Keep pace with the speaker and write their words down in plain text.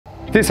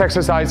This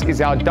exercise is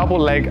our double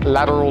leg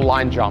lateral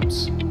line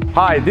jumps.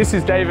 Hi, this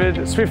is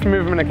David, Swift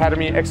Movement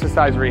Academy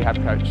exercise rehab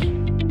coach.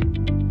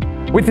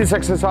 With this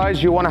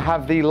exercise, you want to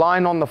have the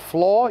line on the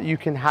floor. You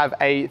can have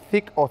a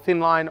thick or thin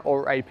line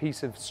or a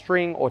piece of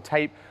string or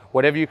tape,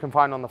 whatever you can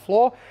find on the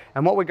floor.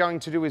 And what we're going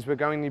to do is we're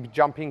going to be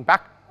jumping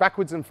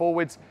backwards and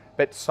forwards,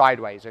 but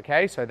sideways,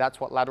 okay? So that's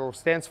what lateral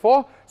stands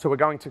for. So we're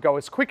going to go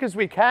as quick as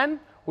we can.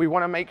 We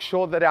want to make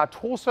sure that our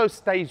torso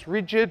stays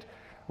rigid,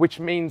 which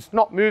means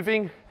not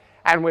moving,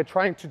 and we're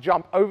trying to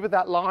jump over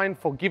that line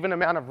for a given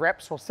amount of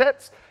reps or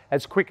sets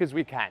as quick as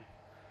we can.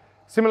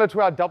 Similar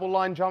to our double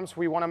line jumps,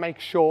 we want to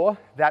make sure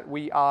that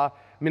we are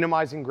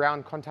minimizing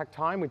ground contact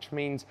time, which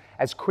means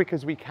as quick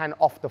as we can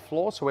off the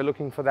floor. So we're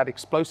looking for that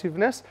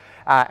explosiveness,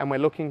 and we're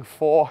looking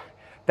for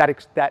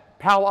that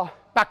power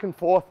back and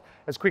forth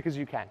as quick as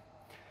you can.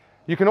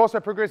 You can also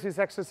progress this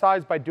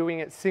exercise by doing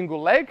it single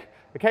leg.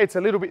 Okay, it's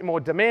a little bit more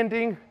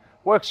demanding,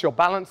 works your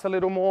balance a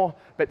little more,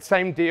 but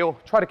same deal.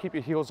 Try to keep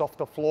your heels off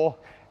the floor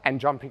and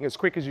jumping as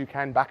quick as you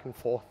can back and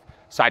forth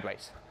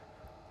sideways.